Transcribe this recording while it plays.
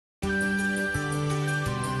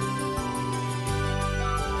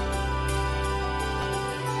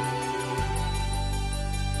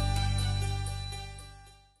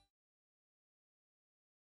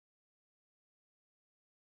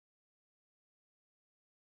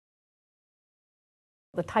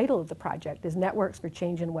The title of the project is Networks for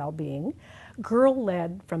Change and Wellbeing,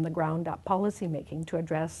 girl-led from the ground up policymaking to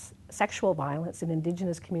address sexual violence in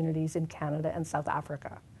Indigenous communities in Canada and South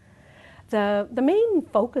Africa. The main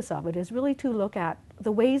focus of it is really to look at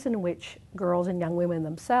the ways in which girls and young women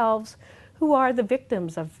themselves, who are the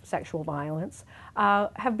victims of sexual violence,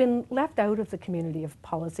 have been left out of the community of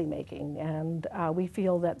policymaking. And we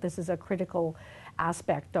feel that this is a critical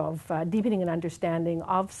aspect of deepening an understanding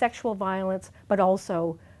of sexual violence, but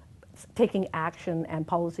also taking action and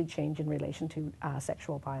policy change in relation to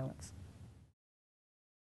sexual violence.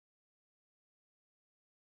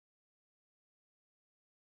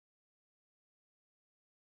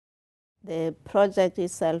 The project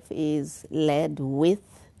itself is led with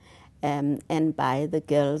and by the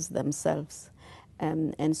girls themselves.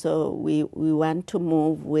 And so we want to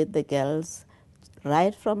move with the girls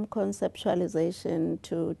right from conceptualization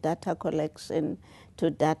to data collection,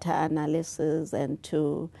 to data analysis, and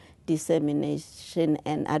to dissemination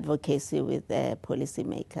and advocacy with the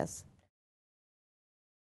policymakers.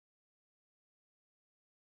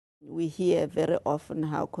 We hear very often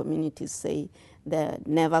how communities say they're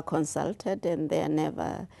never consulted and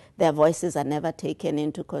their voices are never taken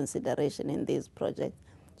into consideration in these projects.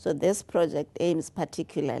 So this project aims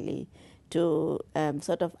particularly to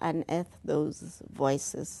sort of unearth those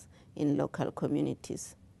voices in local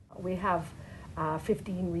communities. We have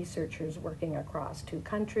 15 researchers working across 2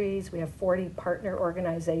 countries. We have 40 partner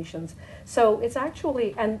organizations. So it's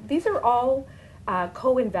actually, and these are all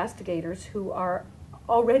co-investigators who are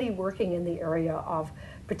already working in the area of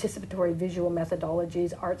participatory visual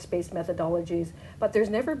methodologies, arts-based methodologies, but there's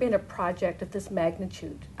never been a project of this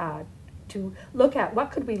magnitude to look at what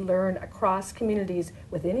could we learn across communities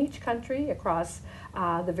within each country, across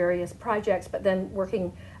the various projects, but then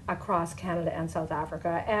working across Canada and South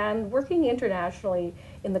Africa, and working internationally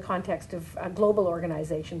in the context of global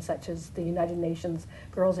organizations such as the United Nations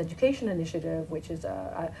Girls Education Initiative, which is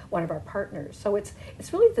one of our partners. So it's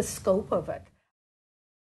really the scope of it.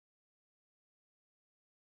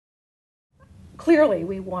 Clearly,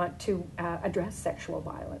 we want to address sexual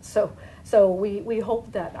violence. So we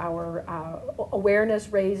hope that our awareness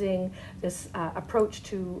raising, this approach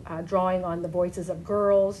to drawing on the voices of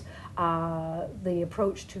girls, the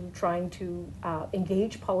approach to trying to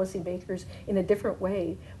engage policymakers in a different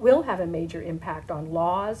way will have a major impact on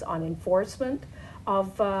laws, on enforcement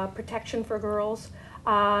of protection for girls,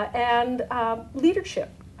 and leadership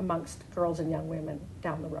amongst girls and young women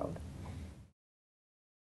down the road.